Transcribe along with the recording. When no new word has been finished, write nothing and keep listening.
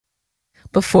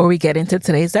Before we get into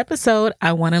today's episode,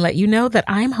 I want to let you know that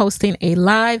I'm hosting a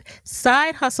live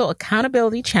side hustle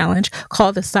accountability challenge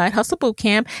called the Side Hustle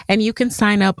Bootcamp, and you can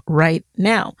sign up right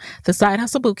now. The Side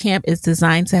Hustle Bootcamp is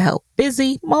designed to help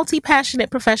busy,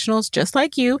 multi-passionate professionals just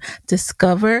like you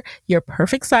discover your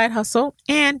perfect side hustle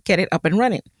and get it up and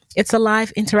running. It's a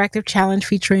live interactive challenge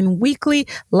featuring weekly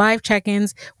live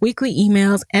check-ins, weekly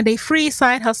emails, and a free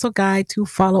side hustle guide to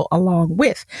follow along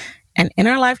with. And in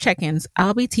our live check-ins,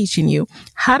 I'll be teaching you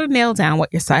how to nail down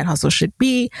what your side hustle should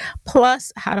be,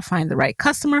 plus how to find the right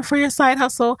customer for your side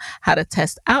hustle, how to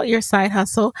test out your side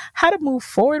hustle, how to move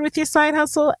forward with your side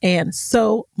hustle, and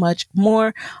so much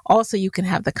more. Also, you can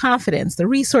have the confidence, the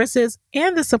resources,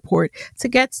 and the support to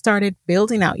get started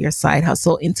building out your side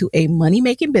hustle into a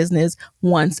money-making business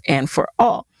once and for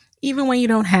all, even when you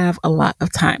don't have a lot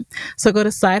of time. So go to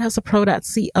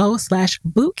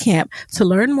sidehustlepro.co/bootcamp to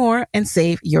learn more and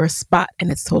save your spot.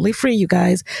 And it's totally free, you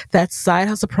guys. That's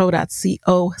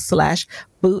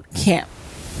sidehustlepro.co/bootcamp.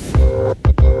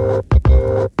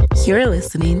 You're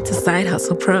listening to Side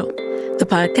Hustle Pro, the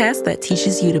podcast that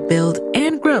teaches you to build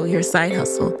and grow your side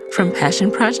hustle from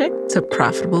passion project to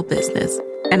profitable business.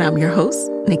 And I'm your host,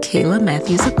 Nikayla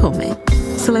Matthews-Okome.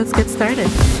 So let's get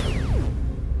started.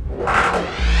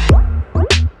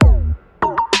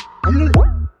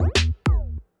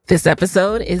 This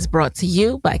episode is brought to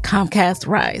you by Comcast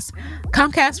RISE.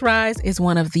 Comcast RISE is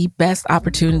one of the best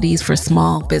opportunities for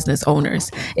small business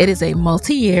owners. It is a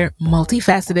multi-year,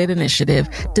 multi-faceted initiative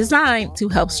designed to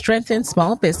help strengthen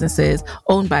small businesses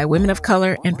owned by women of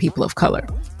color and people of color.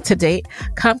 To date,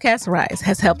 Comcast RISE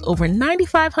has helped over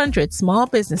 9,500 small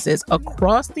businesses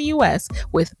across the U.S.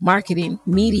 with marketing,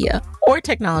 media, or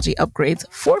technology upgrades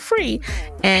for free,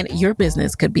 and your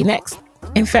business could be next.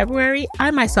 In February,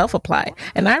 I myself applied,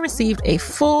 and I received a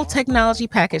full technology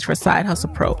package for Side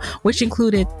Hustle Pro, which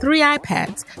included 3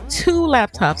 iPads, 2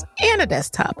 laptops, and a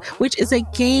desktop, which is a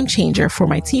game changer for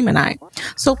my team and I.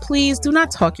 So please do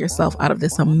not talk yourself out of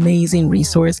this amazing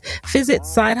resource. Visit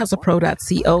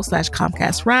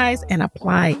sidehustlepro.co/Comcast RISE and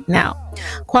apply now.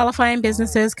 Qualifying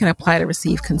businesses can apply to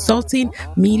receive consulting,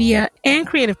 media, and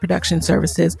creative production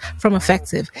services from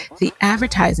Effectv, the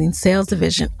advertising sales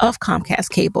division of Comcast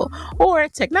Cable, or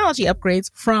technology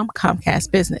upgrades from Comcast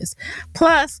Business.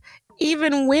 Plus,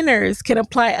 even winners can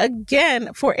apply again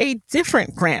for a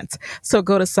different grant. So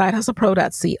go to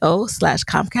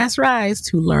sidehustlepro.co/Comcast RISE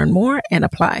to learn more and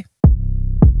apply.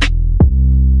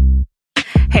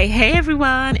 Hey,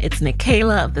 everyone. It's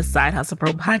Nikayla of the Side Hustle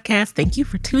Pro podcast. Thank you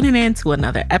for tuning in to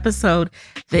another episode.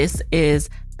 This is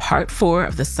part 4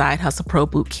 of the Side Hustle Pro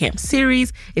Bootcamp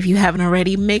series. If you haven't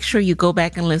already, make sure you go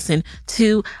back and listen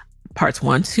to parts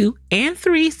 1, 2, and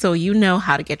 3 so you know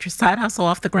how to get your side hustle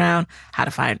off the ground, how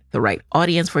to find the right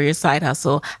audience for your side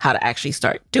hustle, how to actually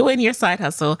start doing your side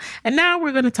hustle. And now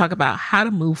we're going to talk about how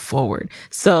to move forward.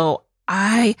 So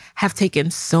I have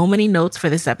taken so many notes for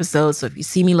this episode. So if you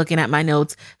see me looking at my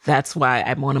notes, that's why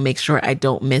I want to make sure I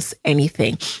don't miss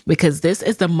anything, because this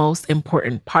is the most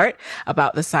important part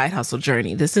about the side hustle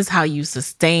journey. This is how you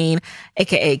sustain,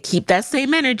 aka keep that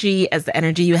same energy as the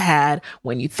energy you had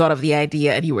when you thought of the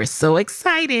idea and you were so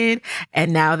excited.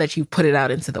 And now that you put it out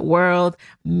into the world,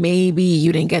 maybe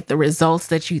you didn't get the results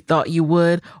that you thought you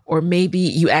would, or maybe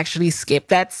you actually skipped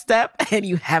that step and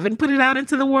you haven't put it out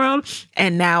into the world.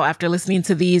 And now after listening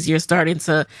to these, you're starting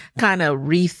to kind of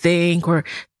rethink or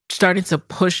starting to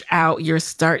push out your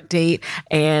start date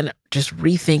and just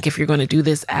rethink if you're going to do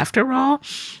this after all.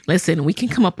 Listen, we can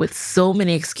come up with so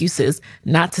many excuses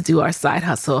not to do our side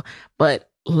hustle,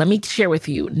 but let me share with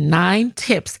you 9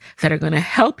 tips that are going to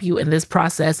help you in this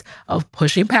process of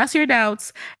pushing past your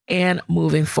doubts and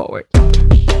moving forward.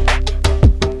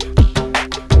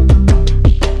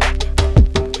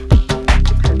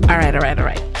 All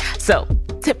right. So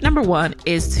tip number 1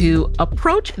 is to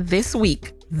approach this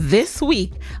week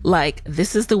like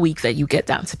this is the week that you get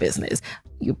down to business.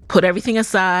 You put everything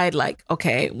aside, like,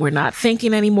 okay, we're not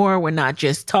thinking anymore. We're not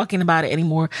just talking about it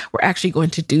anymore. We're actually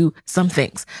going to do some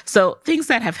things. So things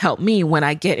that have helped me when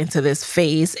I get into this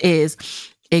phase is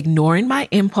ignoring my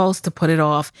impulse to put it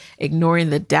off, ignoring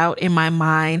the doubt in my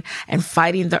mind, and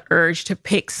fighting the urge to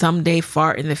pick someday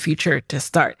far in the future to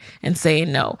start, and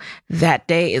saying, no, that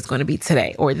day is going to be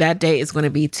today, or that day is going to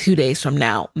be 2 days from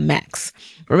now, max.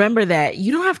 Remember that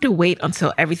you don't have to wait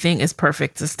until everything is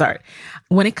perfect to start.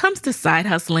 When it comes to side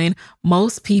hustling,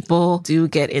 most people do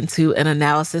get into an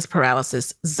analysis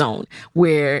paralysis zone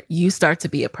where you start to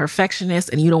be a perfectionist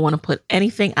and you don't want to put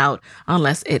anything out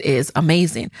unless it is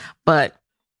amazing. But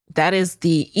that is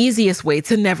the easiest way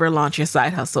to never launch your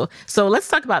side hustle. So let's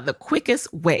talk about the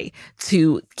quickest way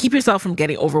to keep yourself from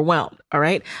getting overwhelmed. All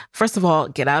right. First of all,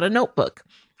 get out a notebook.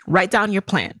 Write down your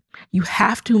plan. You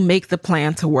have to make the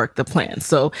plan to work the plan.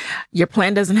 So your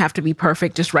plan doesn't have to be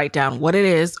perfect. Just write down what it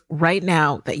is right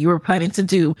now that you were planning to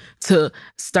do to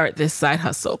start this side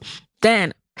hustle.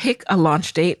 Then pick a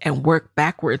launch date and work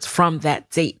backwards from that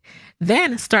date.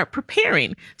 Then start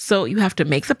preparing. So you have to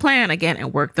make the plan again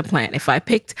and work the plan. If I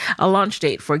picked a launch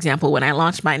date, for example, when I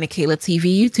launched my Nikayla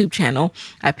TV YouTube channel,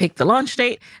 I picked the launch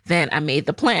date, then I made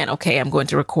the plan. Okay, I'm going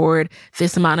to record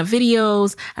this amount of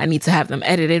videos. I need to have them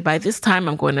edited by this time.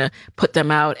 I'm going to put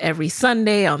them out every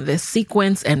Sunday on this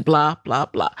sequence and blah, blah,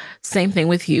 blah. Same thing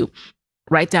with you.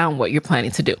 Write down what you're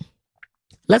planning to do.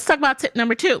 Let's talk about tip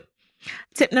number 2.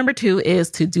 Tip number 2 is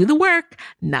to do the work,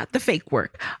 not the fake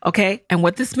work. Okay. And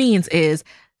what this means is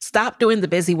stop doing the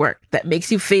busy work that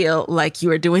makes you feel like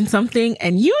you are doing something.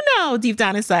 And you know, deep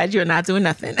down inside, you're not doing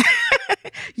nothing.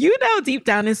 You know, deep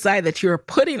down inside that you're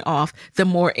putting off the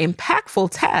more impactful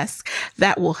tasks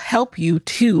that will help you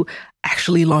to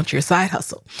actually launch your side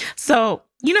hustle. So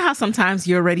you know how sometimes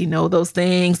you already know those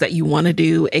things that you want to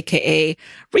do, aka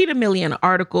read a million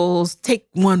articles, take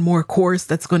one more course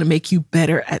that's going to make you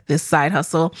better at this side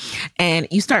hustle. And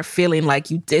you start feeling like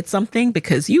you did something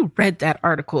because you read that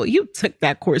article, you took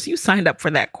that course, you signed up for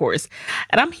that course.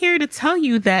 And I'm here to tell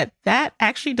you that that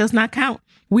actually does not count.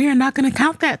 We are not going to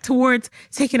count that towards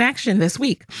taking action this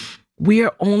week. We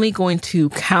are only going to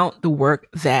count the work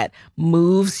that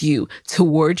moves you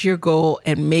towards your goal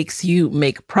and makes you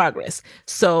make progress.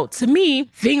 So to me,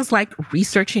 things like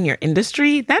researching your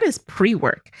industry, that is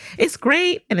pre-work. It's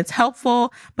great and it's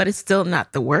helpful, but it's still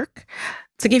not the work.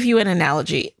 To give you an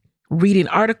analogy, reading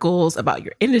articles about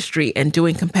your industry and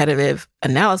doing competitive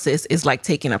analysis is like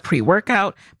taking a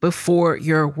pre-workout before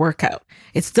your workout.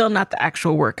 It's still not the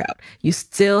actual workout. You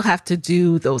still have to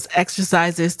do those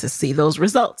exercises to see those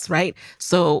results, right?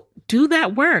 So do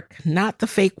that work, not the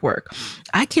fake work.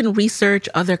 I can research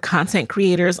other content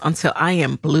creators until I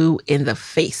am blue in the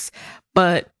face,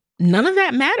 but none of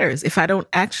that matters if I don't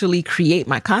actually create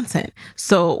my content.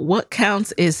 So what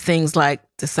counts is things like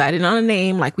deciding on a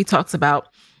name, like we talked about,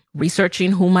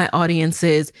 researching who my audience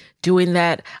is, doing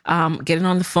that, getting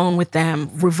on the phone with them,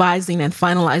 revising and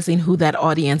finalizing who that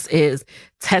audience is,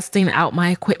 testing out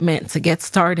my equipment to get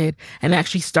started and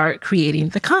actually start creating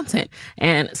the content.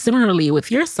 And similarly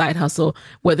with your side hustle,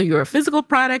 whether you're a physical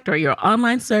product or your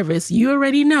online service, you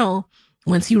already know,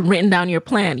 once you've written down your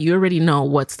plan, you already know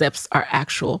what steps are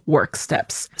actual work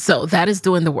steps. So that is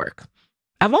doing the work.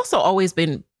 I've also always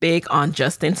been big on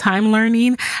just-in-time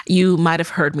learning. You might have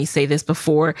heard me say this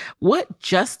before. What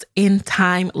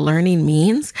just-in-time learning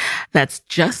means, that's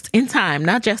just in time,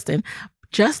 not just in.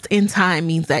 Just in time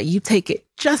means that you take it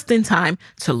just in time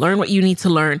to learn what you need to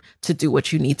learn to do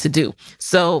what you need to do.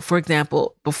 So, for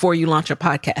example, before you launch a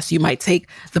podcast, you might take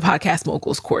the Podcast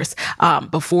Moguls course.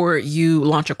 Before you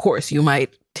launch a course, you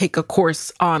might take a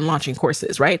course on launching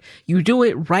courses, right? You do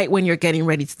it right when you're getting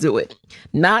ready to do it.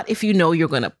 Not if you know you're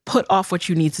going to put off what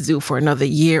you need to do for another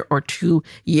year or 2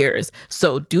 years.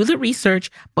 So do the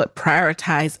research, but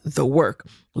prioritize the work.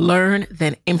 Learn,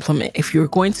 then implement. If you're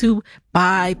going to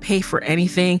pay for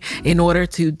anything in order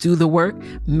to do the work,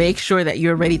 make sure that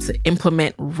you're ready to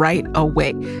implement right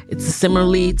away. It's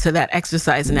similarly to that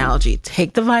exercise analogy.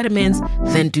 Take the vitamins,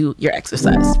 then do your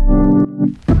exercise.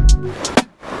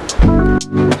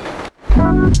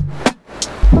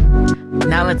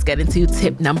 Now let's get into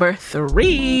tip number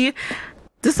 3.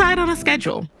 Decide on a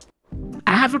schedule.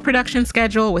 I have a production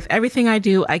schedule with everything I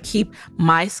do. I keep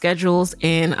my schedules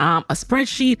in a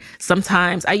spreadsheet.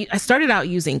 Sometimes I started out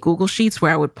using Google Sheets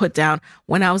where I would put down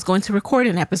when I was going to record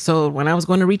an episode, when I was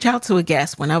going to reach out to a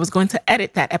guest, when I was going to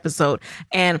edit that episode.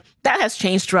 And that has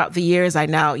changed throughout the years. I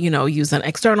now, use an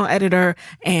external editor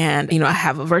and, I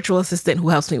have a virtual assistant who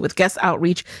helps me with guest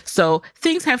outreach. So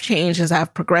things have changed as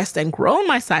I've progressed and grown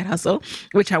my side hustle,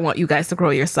 which I want you guys to grow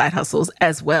your side hustles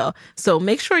as well. So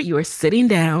make sure you are sitting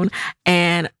down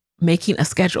and making a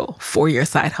schedule for your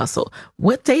side hustle.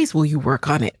 What days will you work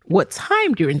on it? What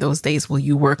time during those days will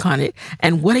you work on it?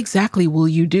 And what exactly will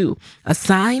you do?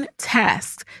 Assign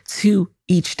tasks to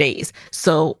each days.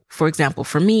 So for example,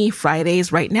 for me,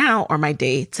 Fridays right now are my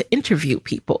day to interview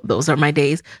people. Those are my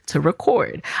days to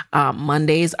record.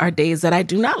 Mondays are days that I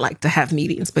do not like to have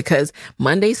meetings because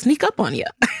Mondays sneak up on you.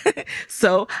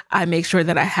 So I make sure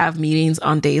that I have meetings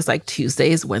on days like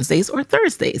Tuesdays, Wednesdays, or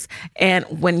Thursdays. And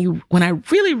when I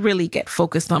really, really get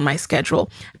focused on my schedule,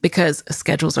 because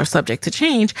schedules are subject to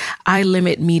change, I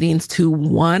limit meetings to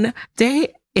 1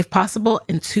 day, if possible,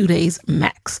 and 2 days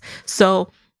max. So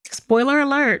Spoiler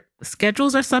alert,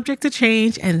 schedules are subject to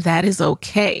change, and that is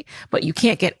okay. But you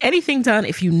can't get anything done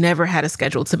if you never had a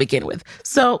schedule to begin with.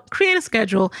 So create a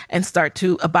schedule and start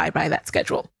to abide by that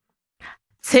schedule.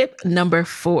 Tip number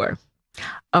 4,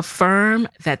 affirm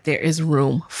that there is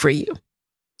room for you.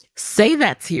 Say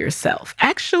that to yourself.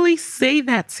 Actually, say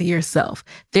that to yourself.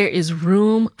 There is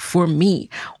room for me.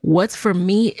 What's for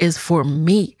me is for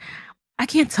me. I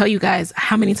can't tell you guys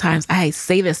how many times I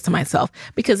say this to myself,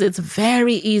 because it's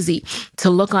very easy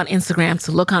to look on Instagram,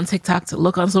 to look on TikTok, to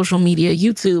look on social media,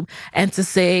 YouTube, and to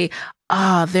say,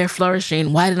 they're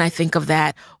flourishing. Why didn't I think of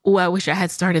that? Oh, I wish I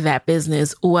had started that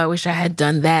business. Oh, I wish I had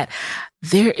done that.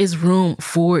 There is room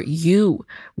for you.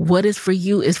 What is for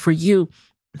you is for you.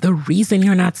 The reason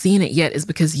you're not seeing it yet is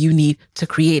because you need to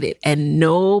create it, and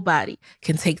nobody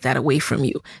can take that away from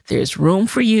you. There's room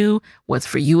for you. What's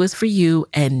for you is for you,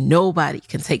 and nobody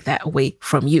can take that away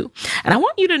from you. And I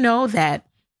want you to know that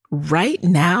right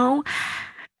now,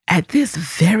 at this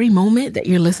very moment that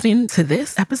you're listening to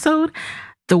this episode,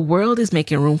 the world is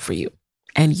making room for you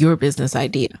and your business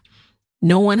idea.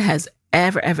 No one has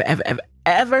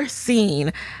ever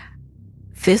seen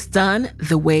this done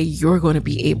the way you're going to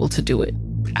be able to do it.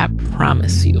 I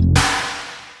promise you.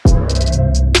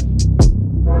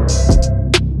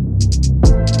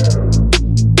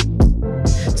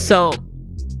 So,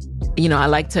 I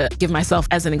like to give myself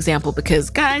as an example, because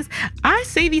guys, I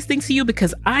say these things to you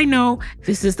because I know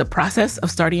this is the process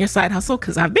of starting your side hustle,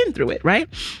 because I've been through it, right?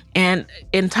 And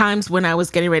in times when I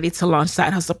was getting ready to launch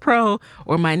Side Hustle Pro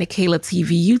or my Nikayla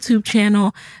TV YouTube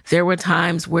channel, there were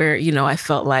times where, I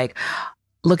felt like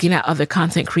looking at other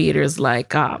content creators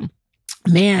like,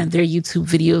 man, their YouTube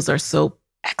videos are so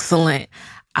excellent.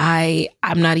 I'm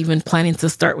not even planning to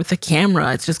start with a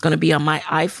camera. It's just going to be on my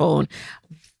iPhone.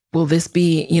 Will this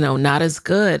be, not as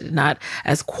good, not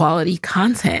as quality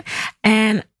content?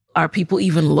 And are people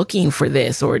even looking for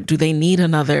this, or do they need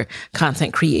another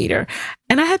content creator?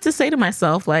 And I had to say to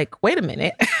myself, like, wait a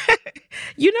minute,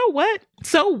 you know what?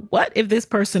 So what if this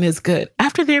person is good?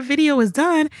 After their video is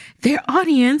done, their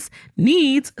audience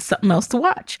needs something else to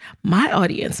watch. My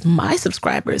audience, my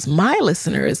subscribers, my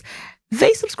listeners,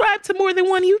 they subscribe to more than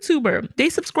one YouTuber. They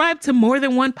subscribe to more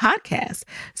than one podcast.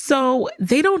 So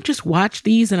they don't just watch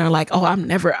these and are like, oh,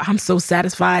 I'm so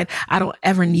satisfied. I don't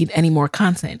ever need any more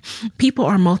content. People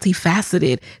are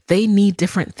multifaceted. They need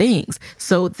different things.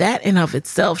 So that in of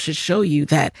itself should show you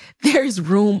that there's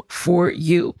room for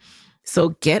you. So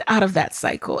get out of that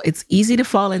cycle. It's easy to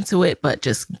fall into it, but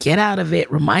just get out of it.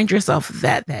 Remind yourself of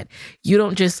that you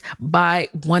don't just buy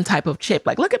one type of chip.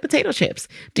 Like, look at potato chips.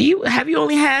 Have you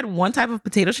only had one type of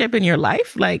potato chip in your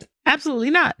life? Like, absolutely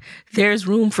not. There's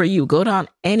room for you. Go down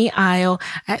any aisle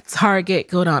at Target,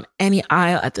 go down any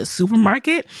aisle at the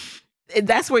supermarket.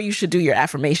 That's where you should do your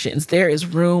affirmations. There is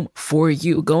room for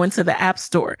you. Go into the App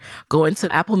Store, go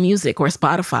into Apple Music or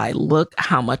Spotify. Look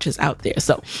how much is out there.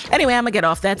 So anyway, I'm gonna get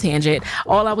off that tangent.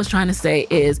 All I was trying to say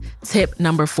is tip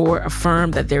number 4,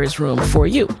 affirm that there is room for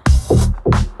you.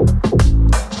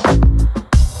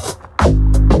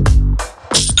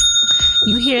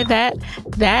 You hear that?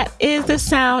 That is the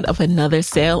sound of another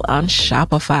sale on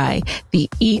Shopify, the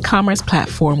e-commerce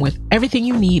platform with everything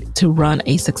you need to run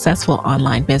a successful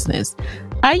online business.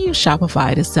 I use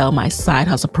Shopify to sell my Side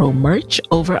Hustle Pro merch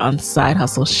over on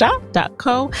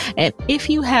sidehustleshop.co. And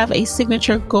if you have a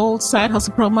signature gold Side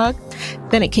Hustle Pro mug,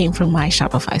 then it came from my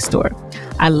Shopify store.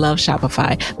 I love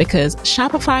Shopify because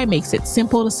Shopify makes it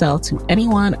simple to sell to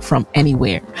anyone from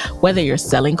anywhere. Whether you're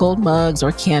selling gold mugs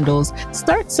or candles,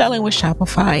 start selling with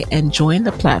Shopify and join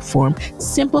the platform,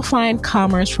 simplifying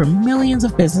commerce for millions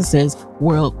of businesses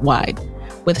worldwide.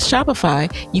 With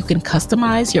Shopify, you can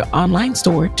customize your online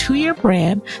store to your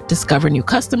brand, discover new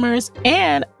customers,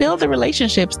 and build the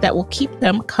relationships that will keep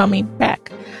them coming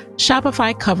back.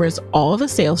 Shopify covers all the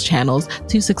sales channels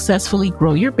to successfully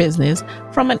grow your business,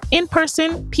 from an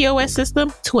in-person POS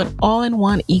system to an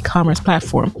all-in-one e-commerce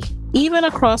platform, even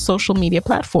across social media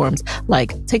platforms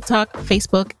like TikTok,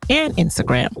 Facebook, and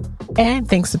Instagram. And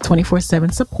thanks to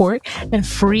 24/7 support and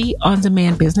free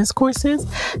on-demand business courses,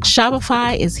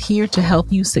 Shopify is here to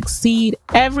help you succeed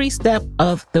every step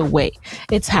of the way.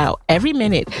 It's how every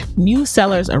minute new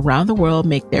sellers around the world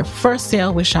make their first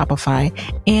sale with Shopify,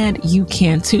 and you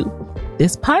can too.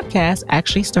 This podcast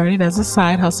actually started as a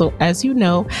side hustle, as you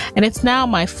know, and it's now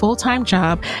my full-time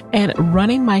job, and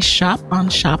running my shop on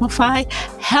Shopify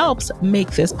helps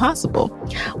make this possible.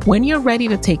 When you're ready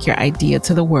to take your idea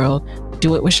to the world,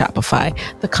 do it with Shopify,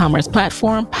 the commerce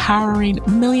platform powering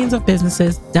millions of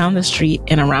businesses down the street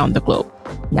and around the globe.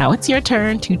 Now it's your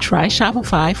turn to try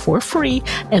Shopify for free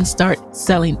and start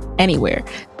selling anywhere.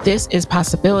 This is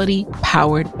possibility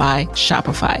powered by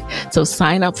Shopify. So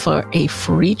sign up for a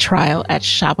free trial at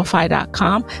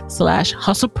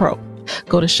shopify.com/hustlepro.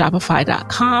 Go to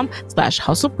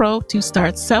shopify.com/hustlepro to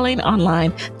start selling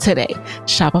online today.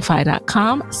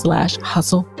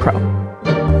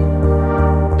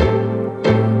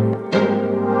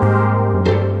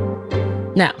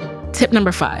 Shopify.com/hustlepro. Now, tip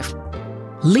number 5.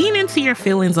 Lean into your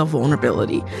feelings of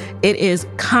vulnerability. It is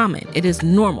common. It is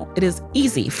normal. It is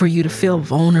easy for you to feel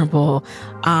vulnerable.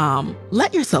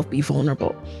 Let yourself be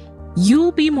vulnerable.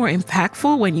 You'll be more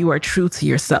impactful when you are true to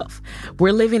yourself.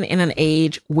 We're living in an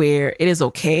age where it is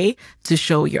okay to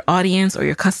show your audience or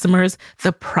your customers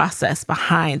the process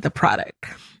behind the product.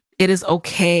 It is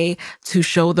okay to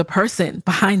show the person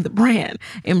behind the brand.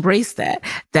 Embrace that.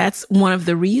 That's one of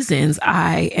the reasons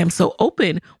I am so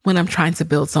open when I'm trying to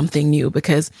build something new,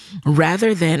 because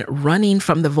rather than running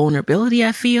from the vulnerability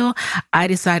I feel, I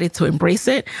decided to embrace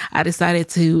it. I decided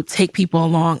to take people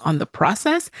along on the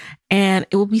process. And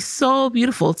it will be so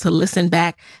beautiful to listen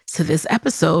back to this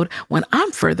episode when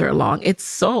I'm further along. It's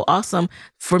so awesome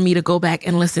for me to go back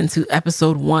and listen to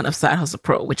episode 1 of Side Hustle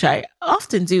Pro, which I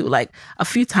often do like a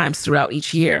few times throughout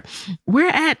each year. We're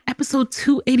at episode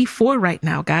 284 right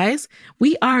now, guys.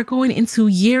 We are going into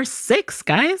year 6,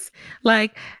 guys.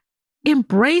 Like,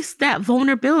 embrace that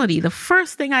vulnerability. The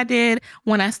first thing I did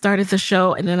when I started the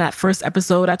show, and in that first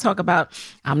episode, I talk about,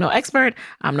 I'm no expert,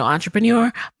 I'm no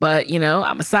entrepreneur, but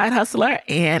I'm a side hustler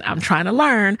and I'm trying to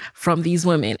learn from these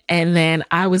women. And then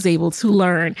I was able to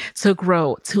learn, to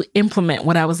grow, to implement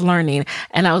what I was learning.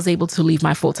 And I was able to leave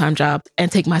my full-time job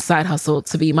and take my side hustle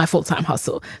to be my full-time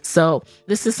hustle. So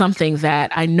this is something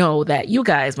that I know that you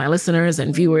guys, my listeners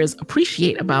and viewers,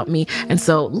 appreciate about me. And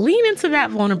so lean into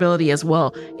that vulnerability as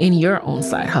well in your own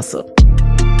side hustle.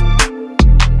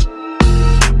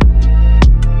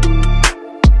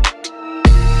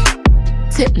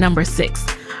 Tip number 6,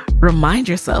 remind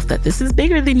yourself that this is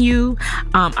bigger than you.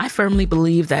 I firmly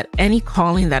believe that any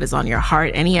calling that is on your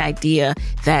heart, any idea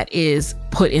that is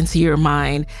put into your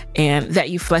mind and that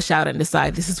you flesh out and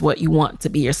decide this is what you want to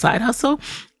be your side hustle,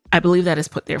 I believe that is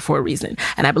put there for a reason.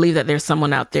 And I believe that there's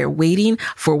someone out there waiting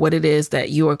for what it is that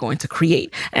you are going to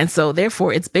create. And so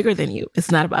therefore it's bigger than you.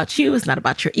 It's not about you. It's not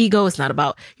about your ego. It's not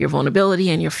about your vulnerability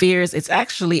and your fears. It's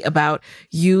actually about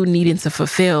you needing to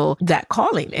fulfill that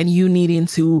calling and you needing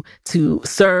to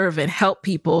serve and help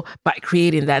people by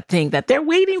creating that thing that they're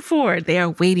waiting for. They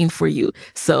are waiting for you.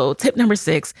 So tip number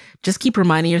 6, just keep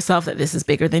reminding yourself that this is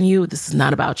bigger than you. This is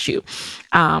not about you.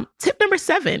 Tip number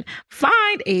 7,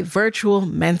 find a virtual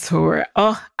mentor.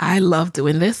 Oh, I love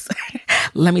doing this.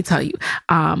 Let me tell you,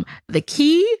 the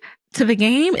key to the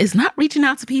game is not reaching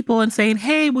out to people and saying,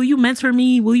 hey, will you mentor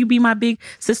me? Will you be my big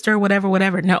sister?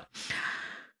 Whatever. No.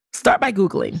 Start by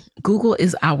Googling. Google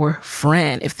is our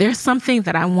friend. If there's something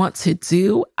that I want to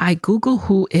do, I Google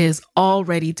who is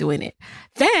already doing it.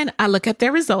 Then I look at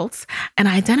their results and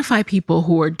I identify people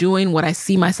who are doing what I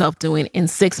see myself doing in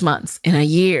 6 months, in a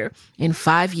year, in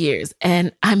 5 years,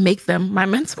 and I make them my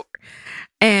mentor.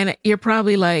 And you're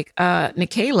probably like,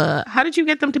 Nikayla, how did you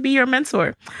get them to be your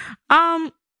mentor?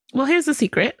 Well, here's the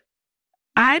secret.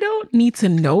 I don't need to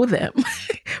know them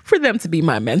for them to be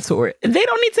my mentor. They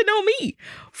don't need to know me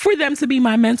for them to be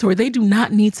my mentor. They do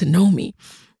not need to know me.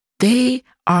 They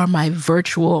are my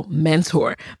virtual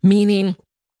mentor, meaning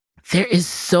there is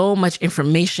so much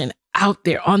information out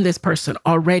there on this person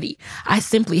already. I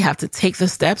simply have to take the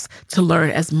steps to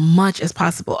learn as much as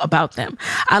possible about them.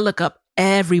 I look up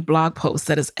every blog post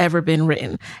that has ever been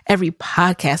written, every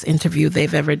podcast interview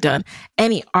they've ever done,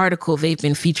 any article they've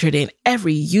been featured in,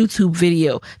 every YouTube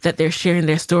video that they're sharing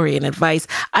their story and advice.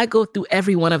 I go through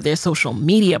every one of their social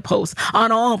media posts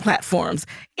on all platforms,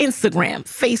 Instagram,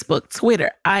 Facebook,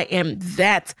 Twitter. I am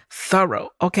that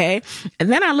thorough, okay?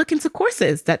 And then I look into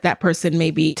courses that that person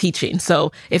may be teaching.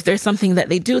 So if there's something that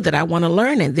they do that I want to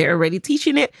learn and they're already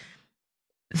teaching it,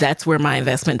 that's where my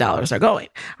investment dollars are going,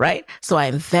 right? So I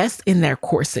invest in their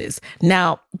courses.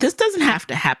 Now, this doesn't have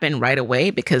to happen right away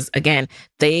because, again,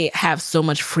 they have so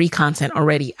much free content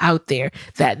already out there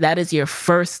that is your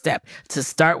first step, to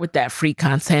start with that free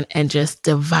content and just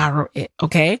devour it,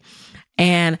 okay?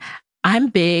 And I'm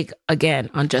big, again,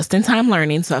 on just-in-time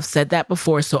learning. So I've said that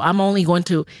before. So I'm only going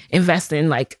to invest in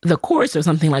like the course or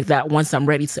something like that once I'm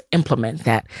ready to implement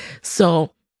that.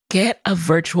 So get a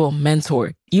virtual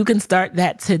mentor. You can start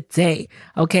that today.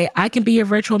 Okay. I can be your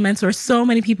virtual mentor. So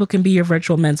many people can be your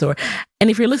virtual mentor. And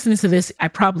if you're listening to this, I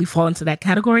probably fall into that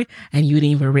category and you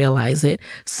didn't even realize it.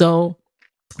 So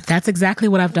That's exactly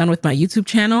what I've done with my YouTube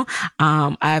channel.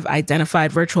 I've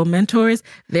identified virtual mentors.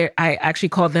 I actually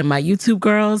call them my YouTube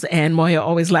girls. And Moya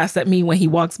always laughs at me when he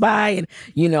walks by and,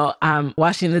 I'm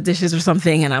washing the dishes or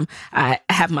something and I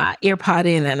have my earpod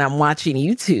in and I'm watching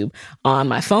YouTube on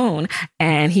my phone.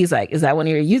 And he's like, "Is that one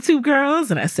of your YouTube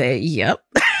girls?" And I say, "Yep."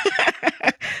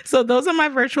 So those are my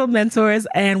virtual mentors.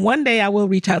 And one day I will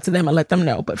reach out to them and let them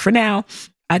know. But for now,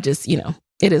 I just,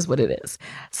 it is what it is.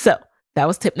 So that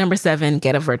was tip number 7,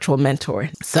 get a virtual mentor.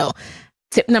 So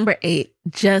tip number 8,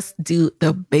 just do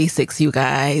the basics, you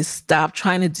guys. Stop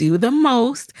trying to do the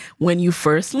most when you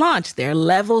first launch. There are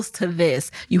levels to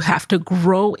this. You have to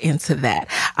grow into that.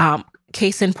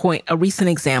 Case in point, a recent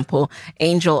example,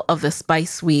 Angel of the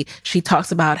Spice Suite, she talks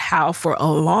about how for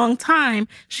a long time,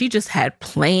 she just had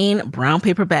plain brown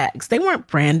paper bags. They weren't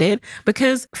branded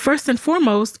because first and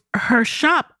foremost, her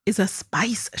shop is a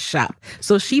spice shop.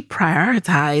 So she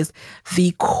prioritized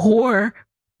the core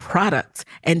products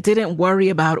and didn't worry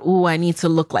about, "Oh, I need to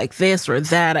look like this or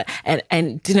that,"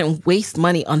 and didn't waste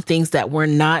money on things that were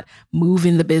not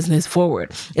moving the business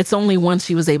forward. It's only once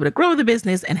she was able to grow the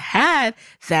business and had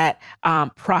that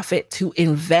profit to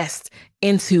invest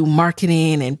into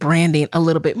marketing and branding a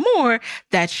little bit more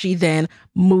that she then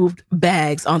moved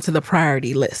bags onto the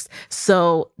priority list.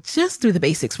 So just do the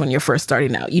basics when you're first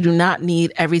starting out. You do not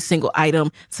need every single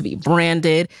item to be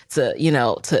branded,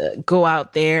 to go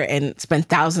out there and spend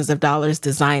thousands of dollars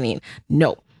designing.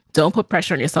 No, don't put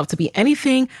pressure on yourself to be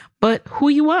anything but who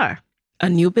you are. A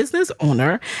new business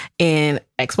owner in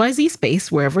XYZ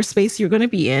space, wherever space you're going to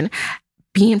be in,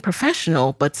 being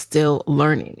professional, but still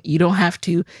learning. You don't have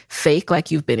to fake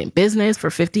like you've been in business for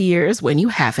 50 years when you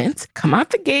haven't. Come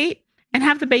out the gate and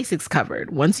have the basics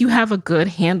covered. Once you have a good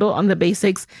handle on the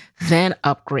basics, then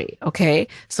upgrade. Okay.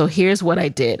 So here's what I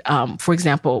did. For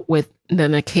example, with the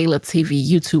Nikayla TV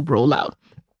YouTube rollout,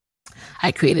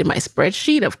 I created my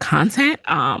spreadsheet of content.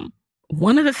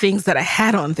 One of the things that I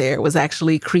had on there was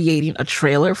actually creating a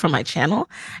trailer for my channel.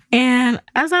 And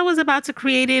as I was about to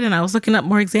create it and I was looking up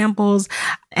more examples,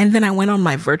 and then I went on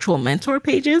my virtual mentor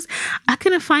pages, I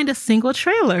couldn't find a single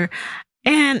trailer.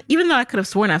 And even though I could have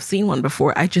sworn I've seen one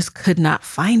before, I just could not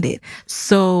find it.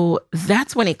 So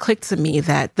that's when it clicked to me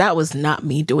that that was not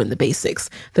me doing the basics.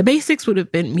 The basics would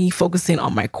have been me focusing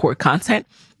on my core content.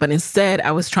 But instead,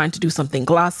 I was trying to do something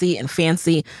glossy and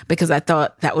fancy because I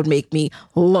thought that would make me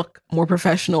look more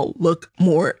professional, look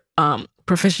more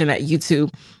proficient at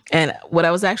YouTube. And what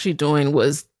I was actually doing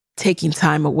was taking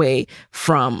time away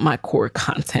from my core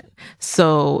content.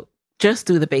 So just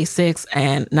do the basics,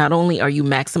 and not only are you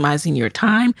maximizing your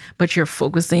time, but you're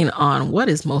focusing on what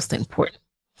is most important.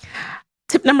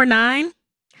 Tip number 9,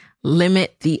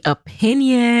 limit the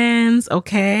opinions,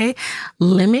 okay?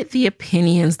 Limit the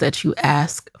opinions that you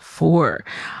ask for.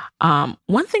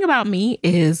 One thing about me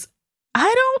is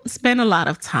I don't spend a lot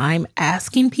of time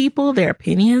asking people their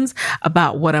opinions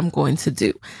about what I'm going to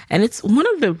do. And it's one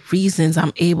of the reasons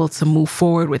I'm able to move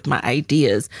forward with my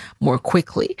ideas more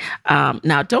quickly.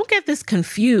 Now, don't get this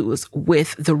confused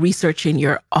with the researching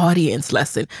your audience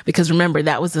lesson, because remember,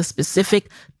 that was a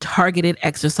specific targeted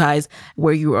exercise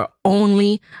where you are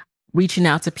only reaching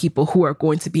out to people who are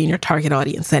going to be in your target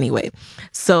audience anyway.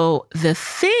 So the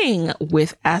thing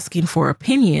with asking for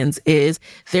opinions is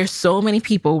there's so many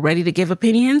people ready to give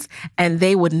opinions and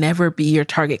they would never be your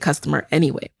target customer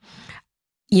anyway.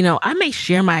 I may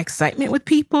share my excitement with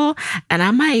people and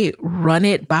I might run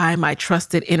it by my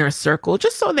trusted inner circle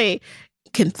just so they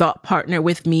can thought partner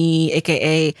with me,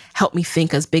 AKA help me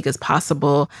think as big as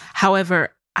possible.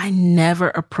 However, I never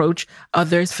approach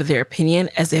others for their opinion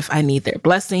as if I need their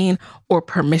blessing or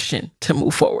permission to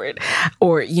move forward,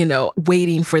 or,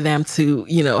 waiting for them to,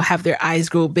 have their eyes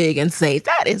grow big and say,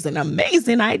 that is an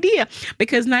amazing idea.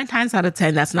 Because 9 times out of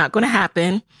 10, that's not going to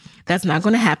happen. That's not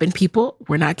going to happen. People,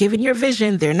 we're not giving your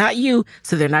vision. They're not you.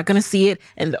 So they're not going to see it.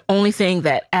 And the only thing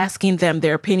that asking them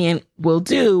their opinion will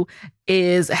do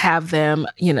is have them,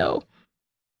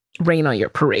 rain on your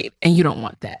parade. And you don't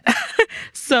want that.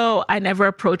 So I never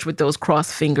approach with those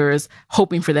crossed fingers,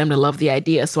 hoping for them to love the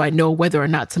idea so I know whether or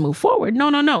not to move forward.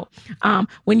 No.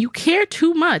 When you care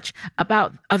too much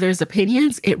about others'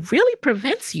 opinions, it really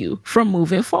prevents you from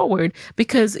moving forward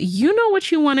because you know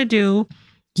what you want to do.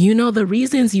 You know the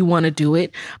reasons you want to do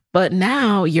it, but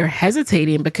now you're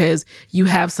hesitating because you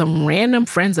have some random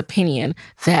friend's opinion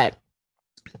that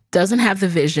doesn't have the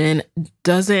vision,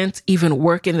 doesn't even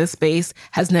work in this space,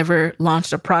 has never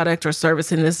launched a product or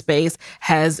service in this space,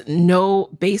 has no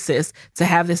basis to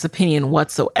have this opinion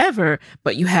whatsoever,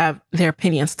 but you have their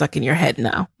opinion stuck in your head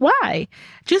now. Why?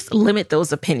 Just limit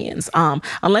those opinions.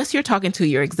 Unless you're talking to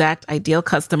your exact ideal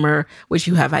customer, which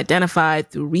you have identified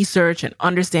through research and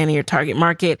understanding your target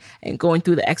market and going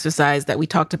through the exercise that we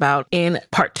talked about in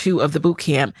part 2 of the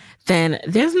bootcamp, then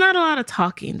there's not a lot of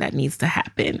talking that needs to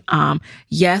happen.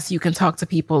 Yes, you can talk to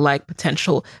people like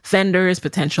potential vendors,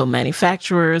 potential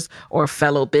manufacturers, or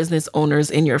fellow business owners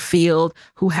in your field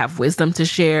who have wisdom to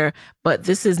share, but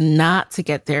this is not to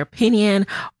get their opinion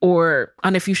or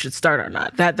on if you should start or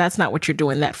not. That's not what you're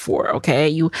doing that for, okay?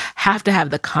 You have to have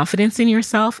the confidence in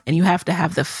yourself, and you have to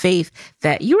have the faith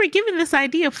that you were given this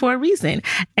idea for a reason.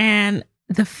 And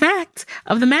the fact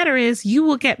of the matter is you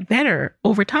will get better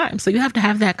over time. So you have to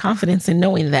have that confidence in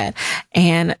knowing that.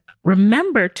 And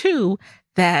remember too,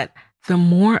 that the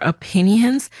more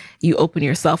opinions you open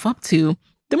yourself up to,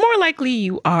 the more likely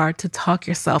you are to talk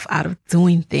yourself out of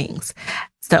doing things.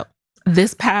 So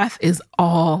this path is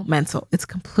all mental. It's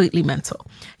completely mental.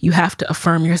 You have to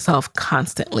affirm yourself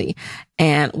constantly.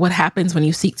 And what happens when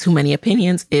you seek too many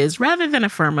opinions is rather than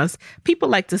affirm us, people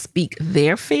like to speak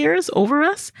their fears over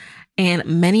us. And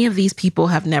many of these people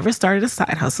have never started a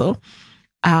side hustle,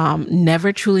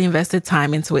 never truly invested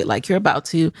time into it like you're about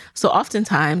to. So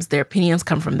oftentimes their opinions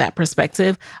come from that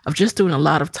perspective of just doing a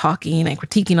lot of talking and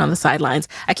critiquing on the sidelines.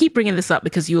 I keep bringing this up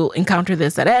because you'll encounter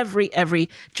this at every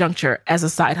juncture as a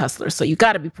side hustler. So you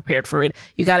got to be prepared for it.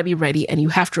 You got to be ready, and you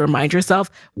have to remind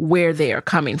yourself where they are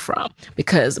coming from,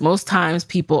 because most times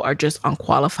people are just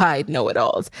unqualified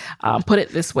know-it-alls. Put it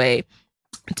this way.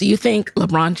 Do you think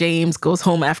LeBron James goes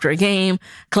home after a game,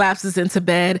 collapses into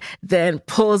bed, then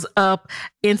pulls up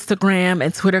Instagram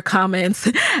and Twitter comments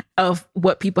of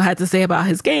what people had to say about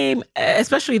his game,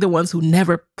 especially the ones who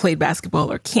never played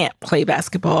basketball or can't play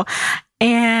basketball,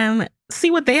 and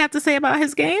see what they have to say about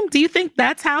his game? Do you think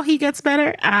that's how he gets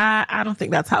better? I don't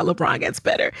think that's how LeBron gets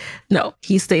better. No,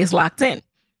 he stays locked in.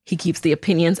 He keeps the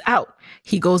opinions out.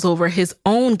 He goes over his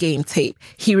own game tape.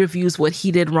 He reviews what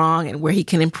he did wrong and where he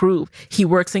can improve. He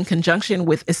works in conjunction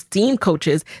with esteemed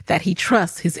coaches that he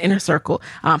trusts, his inner circle,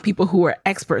 people who are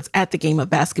experts at the game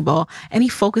of basketball. And he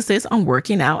focuses on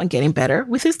working out and getting better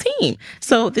with his team.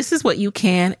 So this is what you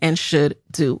can and should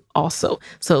do also.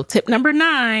 So tip number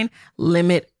 9,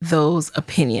 limit those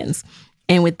opinions.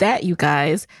 And with that, you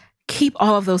guys, keep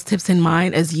all of those tips in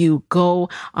mind as you go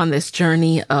on this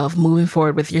journey of moving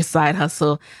forward with your side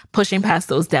hustle, pushing past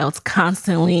those doubts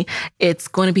constantly. It's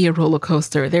going to be a roller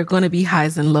coaster. There are going to be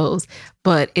highs and lows,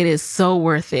 but it is so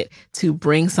worth it to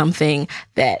bring something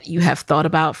that you have thought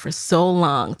about for so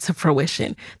long to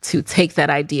fruition, to take that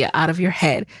idea out of your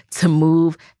head, to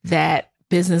move that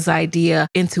business idea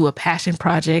into a passion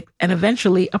project and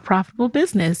eventually a profitable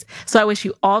business. So I wish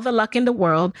you all the luck in the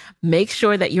world. Make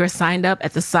sure that you're signed up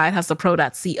at the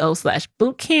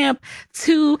sidehustlepro.co/bootcamp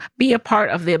to be a part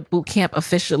of the bootcamp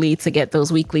officially, to get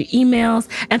those weekly emails,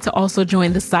 and to also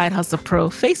join the Side Hustle Pro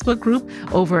Facebook group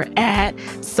over at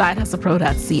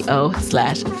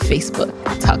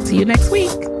sidehustlepro.co/Facebook. Talk to you next week.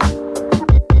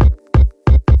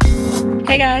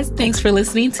 Hey guys, thanks for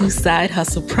listening to Side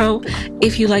Hustle Pro.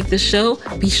 If you like the show,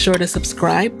 be sure to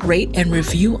subscribe, rate, and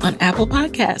review on Apple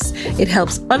Podcasts. It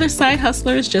helps other side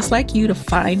hustlers just like you to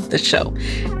find the show.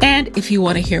 And if you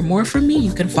want to hear more from me,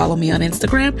 you can follow me on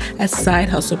Instagram at Side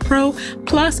Hustle Pro.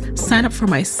 Plus, sign up for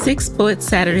my 6-bullet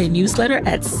Saturday newsletter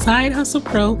at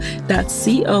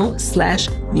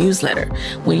sidehustlepro.co/newsletter.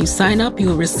 When you sign up, you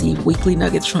will receive weekly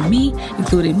nuggets from me,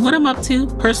 including what I'm up to,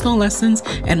 personal lessons,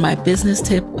 and my business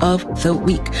tip of the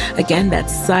week. Again,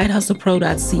 that's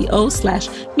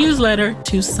sidehustlepro.co/newsletter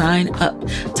to sign up.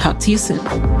 Talk to you soon.